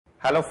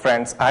Hello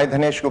friends, I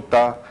Dhanesh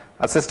Gupta,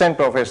 Assistant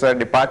Professor,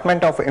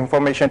 Department of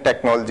Information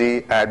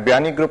Technology at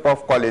Biani Group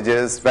of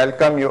Colleges.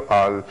 Welcome you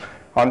all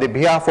on the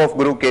behalf of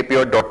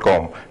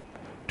GuruKPO.com.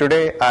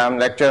 Today I am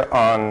lecture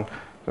on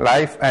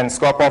life and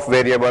scope of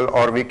variable,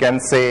 or we can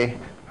say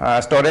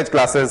storage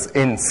classes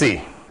in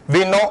C.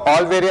 We know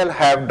all variables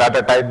have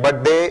data type,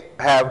 but they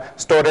have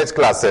storage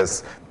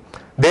classes.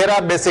 There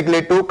are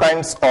basically two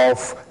kinds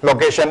of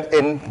location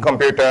in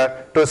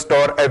computer to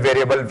store a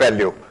variable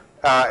value.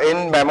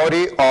 In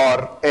memory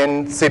or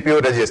in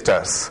CPU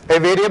registers. A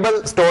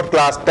variable stored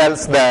class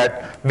tells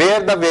that where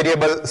the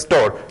variable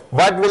stored,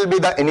 what will be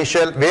the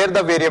initial, where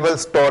the variable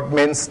stored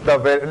means the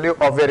value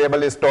of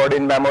variable is stored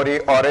in memory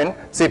or in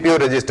CPU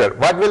register.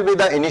 What will be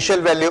the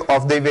initial value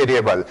of the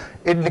variable?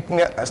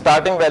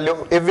 Starting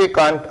value, if we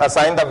can't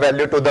assign the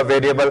value to the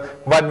variable,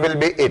 what will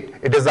be it?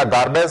 It is a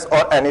garbage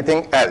or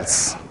anything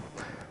else.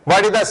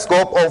 What is the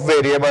scope of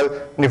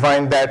variable?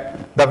 Define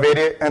that the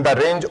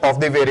range of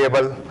the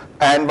variable,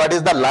 and what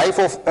is the life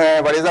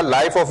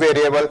of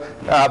variable?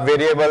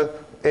 Variable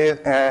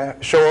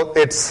show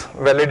its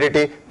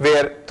validity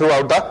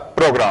throughout the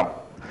program.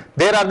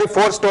 There are the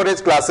four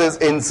storage classes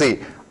in C.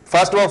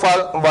 First of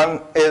all, one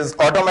is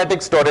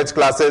automatic storage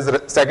classes.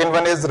 Second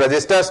one is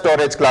register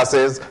storage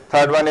classes.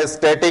 Third one is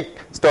static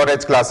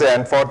storage classes,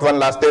 and fourth one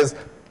last is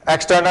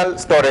external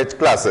storage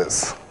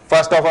classes.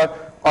 First of all,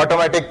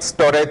 automatic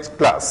storage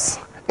class.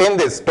 In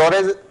this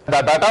storage,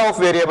 the data of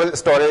variable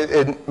storage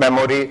in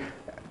memory,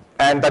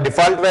 and the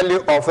default value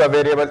of the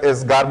variable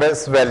is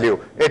garbage value.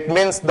 It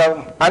means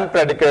the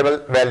unpredictable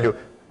value.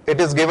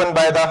 It is given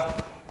by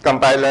the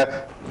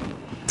compiler.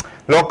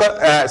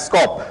 Local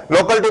scope,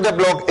 local to the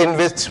block in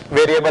which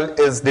variable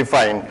is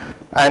defined,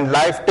 and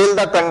life till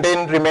the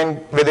content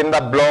remain within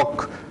the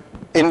block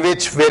in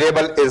which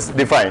variable is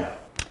defined.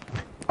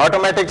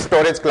 Automatic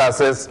storage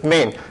classes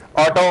mean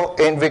auto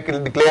int, we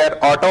can declare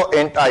auto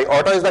int I.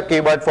 Auto is the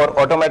keyword for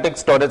automatic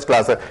storage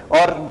classes,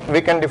 or we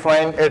can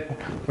define it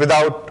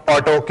without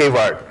auto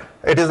keyword.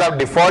 It is the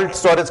default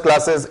storage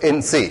classes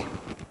in C.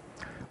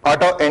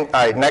 Auto int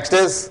I. Next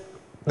is,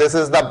 this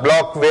is the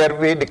block where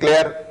we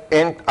declare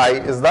int I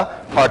is the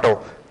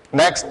auto.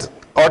 Next,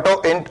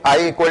 auto int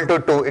I equal to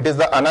 2. It is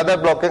the another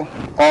blocking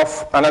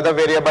of another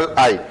variable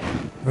I.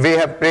 We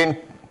have print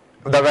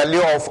the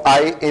value of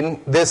I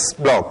in this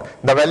block.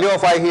 The value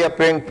of I here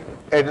print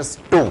it is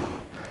 2.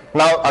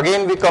 Now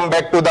again we come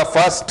back to the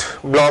first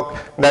block,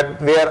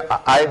 that where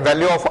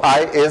value of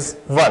I is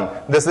 1.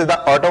 This is the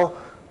auto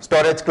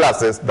storage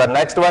classes. The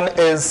next one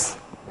is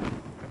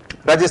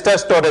register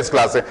storage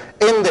classes.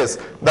 In this,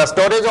 the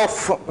storage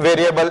of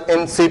variable in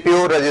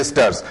CPU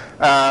registers.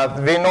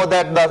 We know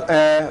that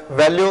the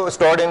value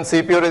stored in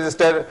CPU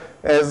register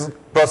is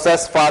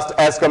processed fast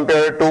as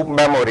compared to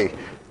memory.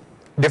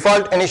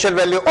 Default initial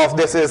value of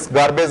this is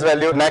garbage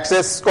value. Next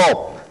is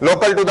scope,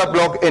 local to the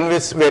block in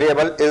which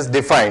variable is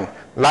defined.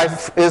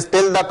 Life is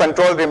till the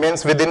control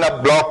remains within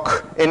a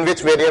block in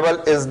which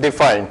variable is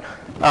defined.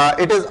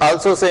 It is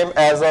also same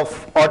as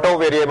of auto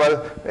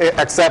variable,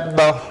 except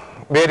the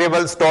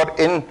variable stored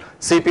in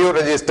CPU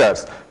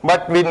registers.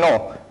 But we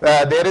know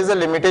there is a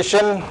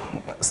limitation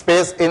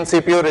space in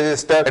CPU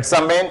register. It's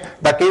a main,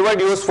 the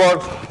keyword used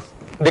for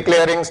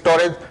declaring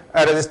storage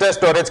register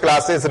storage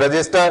class is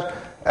register.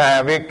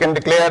 We can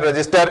declare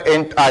register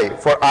int I.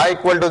 For I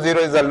equal to 0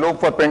 is a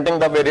loop for printing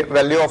the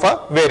value of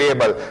a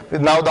variable.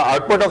 Now the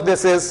output of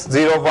this is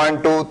 0,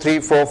 1, 2, 3,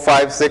 4,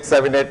 5, 6,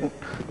 7, 8,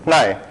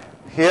 9.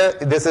 Here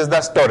this is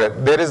the storage.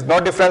 There is no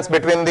difference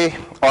between the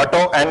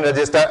auto and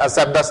register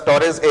except the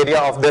storage area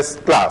of this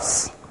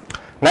class.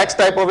 Next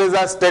type of is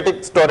a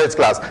static storage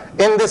class.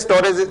 In this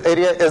storage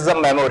area is a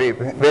memory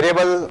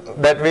variable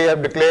that we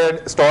have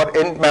declared store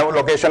in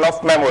location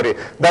of memory.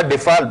 The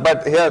default,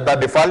 but here the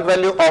default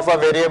value of a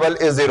variable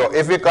is 0.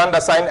 If we can't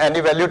assign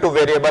any value to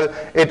variable,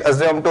 it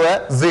assumes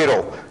to a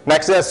 0.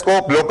 Next is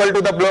scope, local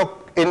to the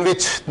block in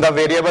which the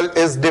variable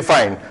is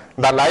defined.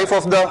 The life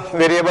of the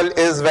variable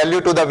is value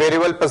to the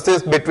variable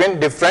persists between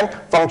different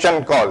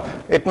function call.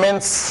 It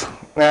means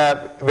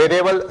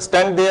variable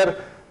stand there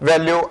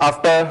value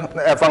after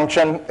a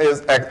function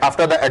is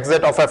after the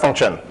exit of a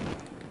function.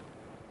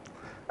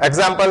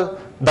 Example,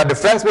 the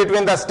difference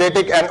between the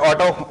static and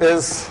auto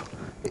is,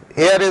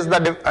 here is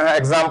the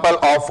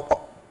example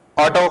of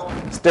auto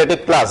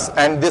static class,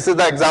 and this is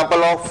the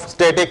example of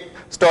static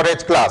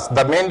storage class.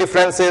 The main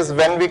difference is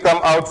when we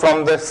come out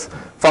from this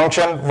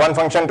function, one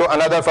function to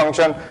another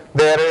function,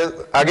 there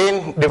is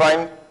again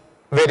defined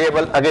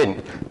variable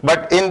again,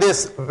 but in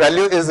this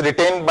value is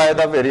retained by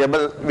the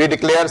variable. We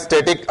declare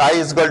static I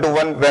is equal to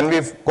 1. When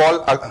we call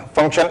a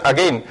function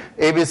again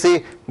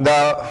ABC,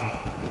 the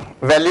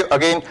value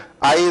again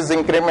I is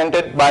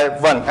incremented by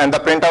 1, and the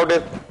printout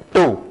is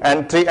 2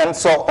 and 3 and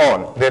so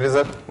on. There is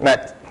a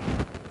next.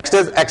 Next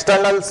is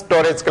external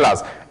storage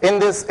class. In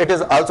this it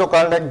is also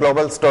called a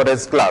global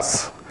storage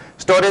class.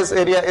 Storage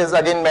area is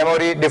again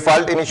memory.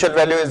 Default initial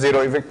value is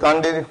 0. If we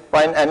can't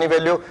define any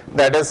value,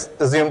 that is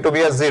assumed to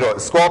be a 0.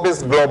 Scope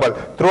is global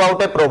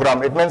throughout a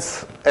program. It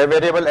means a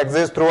variable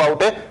exists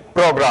throughout a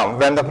program,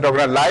 when the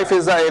program life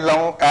is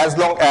as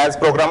long as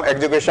program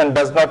execution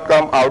does not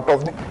come out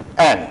of the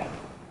n.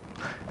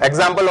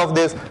 Example of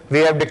this, we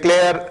have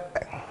declared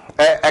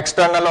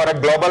external or a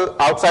global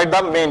outside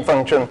the main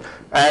function,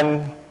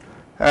 and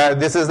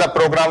this is the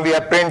program we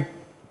have print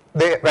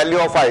the value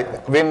of I.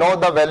 We know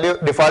the value,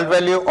 default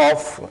value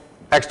of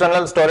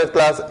external storage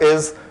class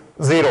is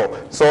 0.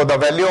 So the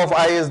value of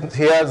I is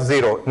here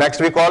 0. Next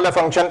we call a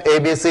function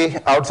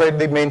ABC outside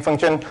the main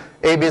function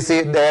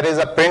ABC. There is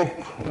a print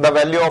the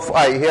value of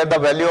I. Here the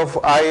value of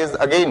I is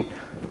again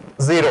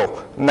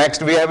 0.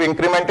 Next we have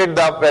incremented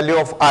the value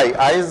of I.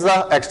 I is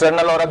the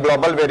external or a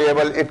global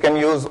variable. It can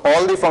use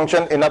all the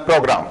function in a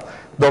program.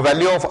 The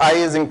value of I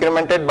is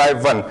incremented by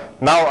 1.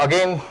 Now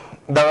again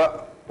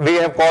we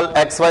have called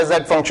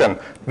XYZ function.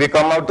 We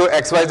come out to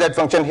XYZ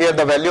function. Here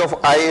the value of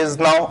I is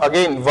now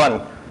again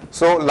 1.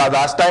 So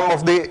last time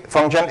of the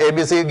function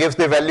ABC gives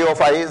the value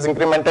of I is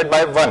incremented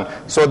by 1.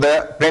 So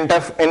the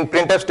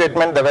printf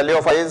statement the value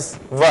of I is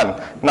 1.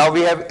 Now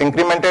we have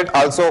incremented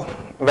also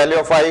value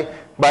of I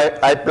by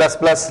I plus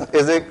plus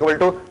is equal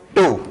to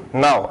 2.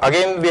 Now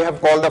again we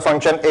have called the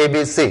function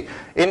ABC.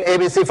 In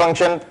ABC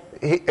function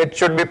it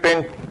should be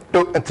print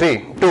 2,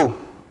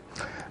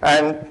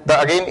 and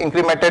again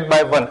incremented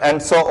by 1, and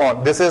so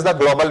on. This is the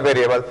global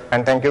variable.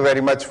 And thank you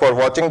very much for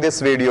watching this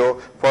video.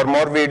 For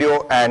more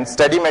video and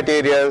study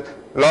material,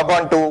 log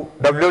on to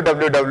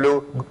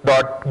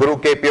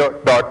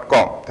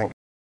www.gurukpo.com. Thank you.